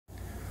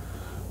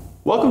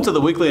Welcome to the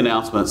weekly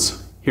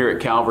announcements here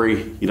at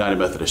Calvary United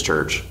Methodist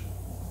Church.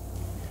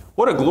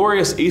 What a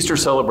glorious Easter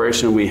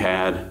celebration we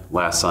had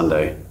last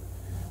Sunday.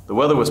 The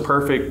weather was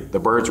perfect, the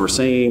birds were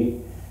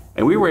singing,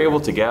 and we were able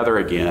to gather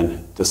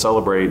again to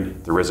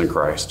celebrate the risen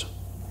Christ.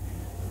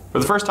 For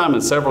the first time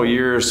in several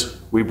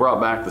years, we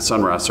brought back the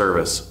sunrise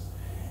service,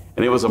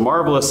 and it was a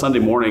marvelous Sunday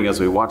morning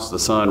as we watched the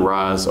sun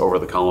rise over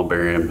the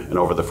columbarium and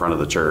over the front of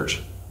the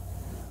church.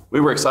 We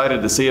were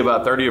excited to see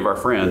about 30 of our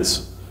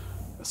friends,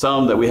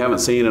 some that we haven't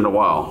seen in a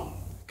while,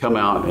 come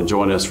out and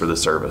join us for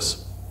this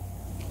service.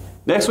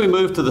 Next, we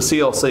moved to the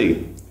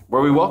CLC,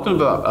 where we welcomed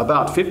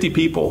about 50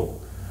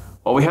 people,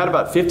 while we had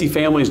about 50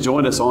 families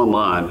join us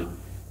online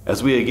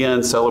as we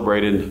again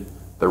celebrated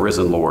the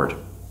risen Lord.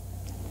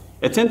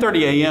 At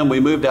 10:30 a.m., we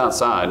moved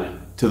outside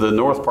to the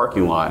north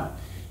parking lot,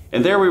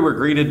 and there we were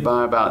greeted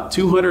by about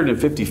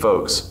 250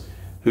 folks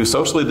who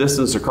socially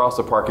distanced across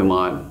the parking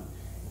lot,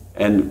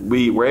 and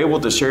we were able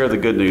to share the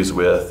good news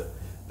with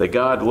that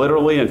God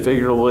literally and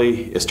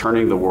figuratively is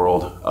turning the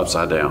world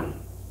upside down.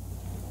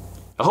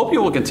 I hope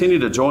you will continue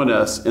to join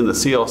us in the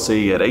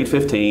CLC at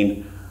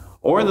 8:15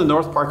 or in the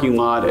north parking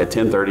lot at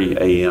 10:30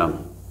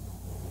 a.m.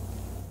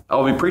 I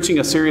will be preaching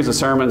a series of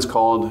sermons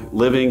called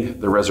Living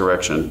the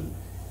Resurrection,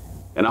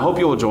 and I hope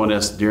you will join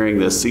us during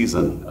this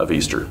season of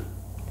Easter.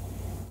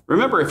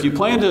 Remember, if you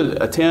plan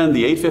to attend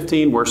the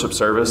 8:15 worship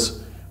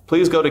service,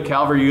 please go to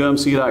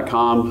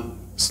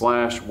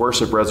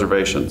calvaryumc.com/worship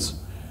reservations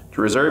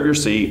to reserve your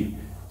seat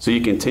so you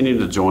continue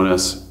to join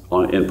us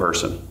in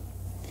person.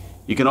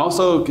 You can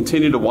also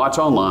continue to watch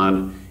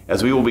online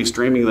as we will be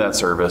streaming that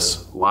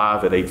service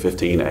live at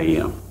 8:15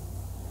 a.m.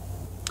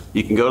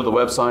 You can go to the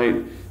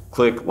website,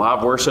 click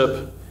Live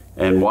Worship,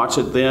 and watch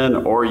it then,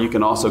 or you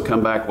can also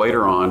come back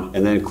later on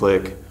and then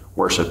click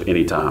Worship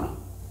Anytime.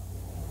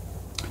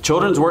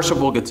 Children's worship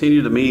will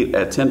continue to meet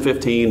at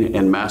 10:15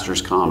 in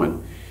Masters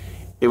Common.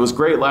 It was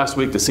great last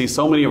week to see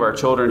so many of our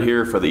children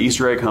here for the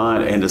Easter egg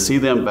hunt and to see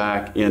them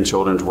back in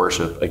children's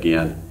worship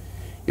again.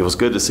 It was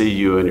good to see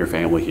you and your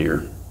family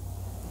here.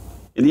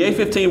 In the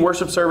 8:15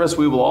 worship service,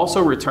 we will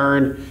also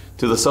return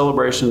to the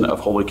celebration of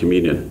Holy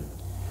Communion.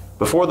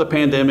 Before the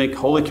pandemic,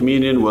 Holy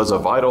Communion was a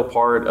vital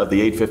part of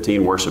the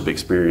 8:15 worship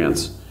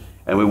experience,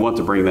 and we want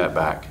to bring that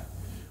back.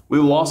 We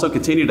will also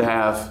continue to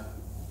have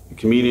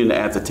communion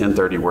at the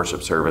 10:30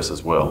 worship service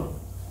as well.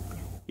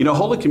 You know,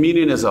 Holy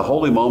Communion is a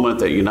holy moment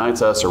that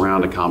unites us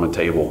around a common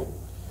table.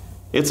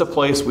 It's a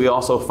place we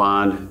also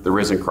find the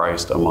risen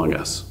Christ among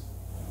us.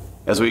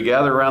 As we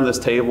gather around this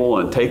table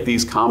and take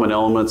these common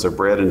elements of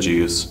bread and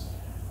juice,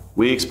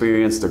 we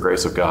experience the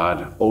grace of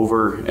God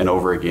over and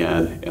over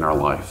again in our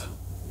life.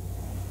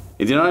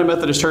 In the United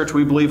Methodist Church,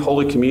 we believe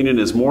Holy Communion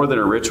is more than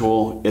a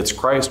ritual. It's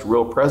Christ's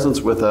real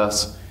presence with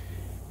us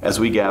as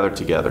we gather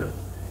together.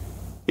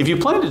 If you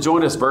plan to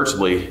join us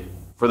virtually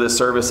for this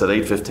service at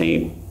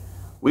 8:15,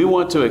 we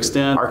want to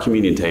extend our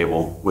communion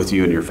table with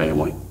you and your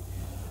family.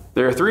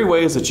 There are 3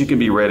 ways that you can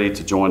be ready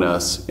to join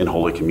us in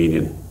Holy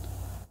Communion.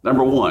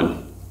 Number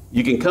 1,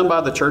 you can come by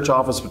the church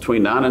office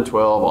between 9 and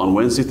 12 on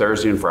Wednesday,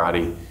 Thursday, and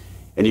Friday,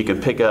 and you can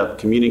pick up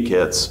communion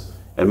kits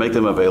and make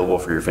them available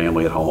for your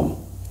family at home.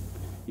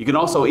 You can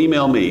also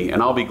email me,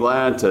 and I'll be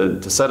glad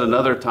to set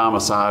another time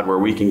aside where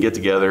we can get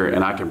together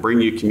and I can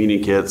bring you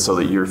communion kits so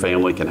that your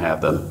family can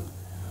have them.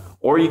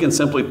 Or you can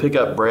simply pick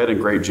up bread and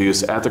grape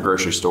juice at the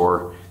grocery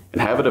store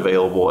and have it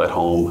available at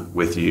home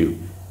with you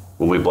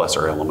when we bless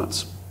our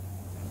elements.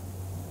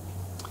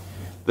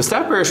 The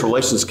Staff Parish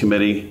Relations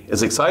Committee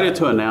is excited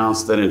to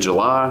announce that in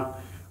July,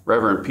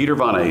 Reverend Peter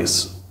Von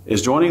Ace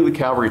is joining the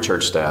Calvary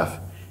Church staff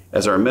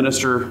as our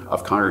Minister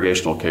of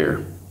Congregational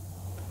Care.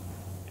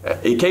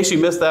 In case you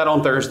missed that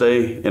on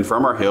Thursday and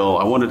from our Hill,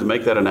 I wanted to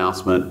make that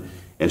announcement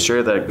and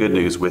share that good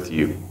news with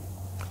you.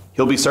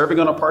 He'll be serving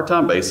on a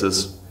part-time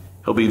basis.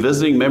 He'll be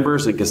visiting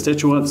members and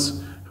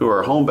constituents who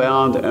are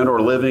homebound and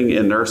or living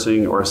in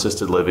nursing or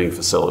assisted living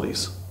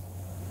facilities.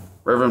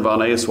 Reverend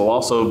Von Ace will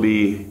also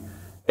be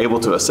able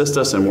to assist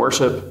us in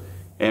worship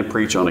and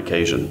preach on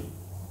occasion.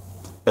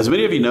 As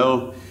many of you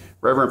know,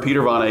 Reverend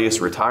Peter Von Ace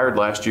retired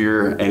last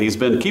year, and he's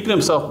been keeping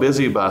himself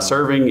busy by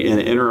serving in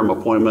interim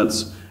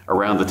appointments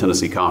around the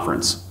Tennessee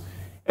Conference.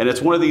 And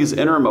it's one of these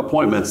interim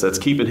appointments that's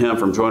keeping him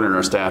from joining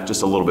our staff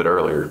just a little bit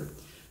earlier.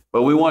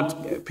 But we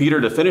want Peter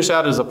to finish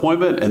out his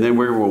appointment, and then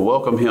we will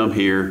welcome him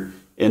here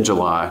in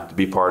July to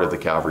be part of the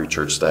Calvary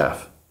Church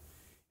staff.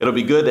 It'll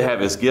be good to have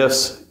his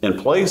gifts in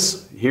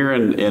place here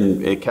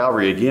at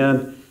Calvary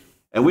again,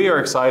 and we are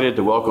excited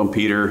to welcome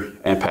Peter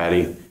and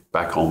Patty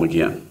back home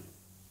again.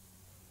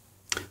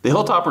 The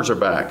Hilltoppers are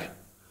back.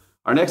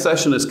 Our next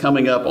session is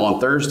coming up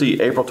on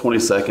Thursday, April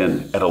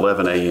 22nd at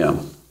 11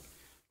 a.m.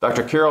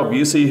 Dr. Carol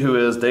Busey, who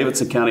is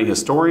Davidson County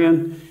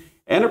historian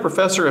and a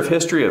professor of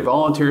history at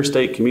Volunteer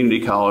State Community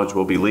College,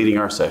 will be leading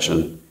our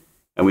session,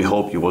 and we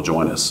hope you will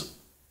join us.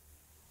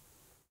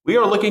 We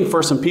are looking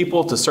for some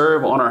people to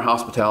serve on our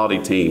hospitality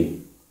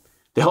team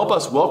to help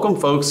us welcome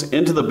folks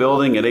into the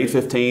building at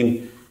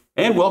 8:15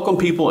 and welcome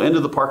people into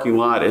the parking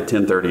lot at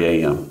 10:30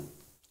 a.m.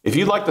 If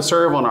you'd like to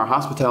serve on our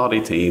hospitality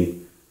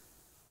team,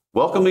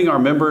 welcoming our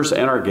members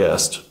and our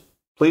guests,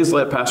 please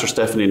let Pastor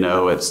Stephanie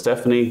know at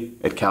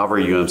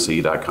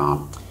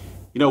stephanie@calvaryumc.com.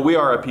 You know, we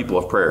are a people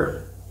of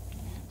prayer,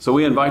 so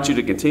we invite you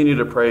to continue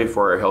to pray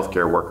for our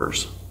healthcare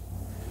workers.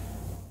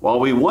 While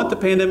we want the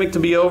pandemic to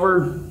be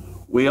over,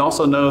 we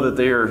also know that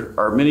there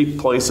are many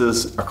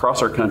places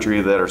across our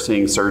country that are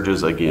seeing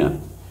surges again.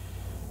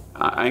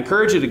 I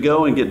encourage you to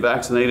go and get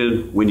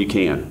vaccinated when you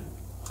can.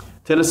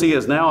 Tennessee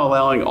is now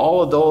allowing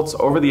all adults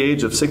over the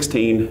age of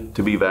 16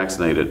 to be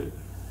vaccinated.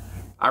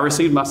 I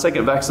received my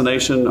second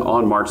vaccination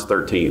on March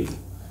 13th.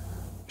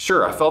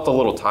 Sure, I felt a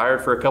little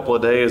tired for a couple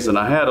of days and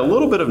I had a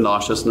little bit of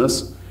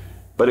nauseousness,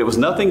 but it was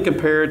nothing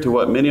compared to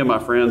what many of my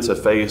friends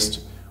have faced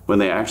when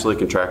they actually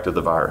contracted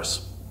the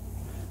virus.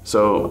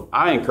 So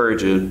I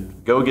encourage you,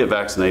 go get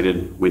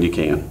vaccinated when you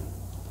can.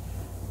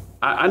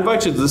 I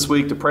invite you this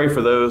week to pray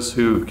for those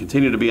who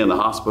continue to be in the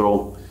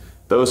hospital,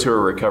 those who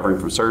are recovering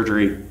from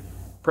surgery.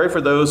 Pray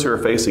for those who are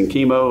facing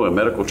chemo and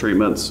medical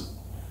treatments.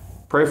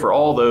 Pray for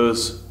all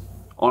those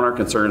on our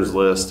concerns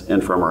list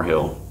and from our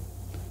Hill.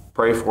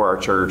 Pray for our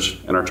church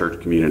and our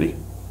church community.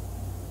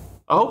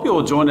 I hope you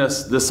will join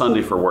us this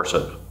Sunday for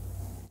worship.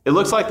 It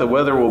looks like the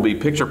weather will be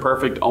picture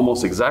perfect,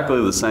 almost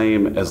exactly the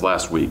same as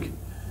last week.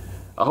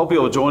 I hope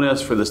you will join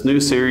us for this new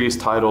series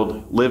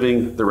titled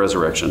Living the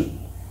Resurrection.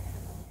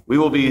 We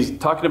will be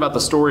talking about the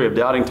story of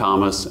Doubting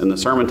Thomas, and the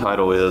sermon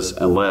title is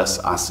Unless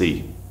I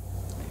See.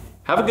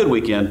 Have a good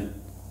weekend.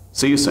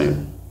 See you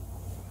soon.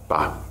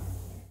 Bye.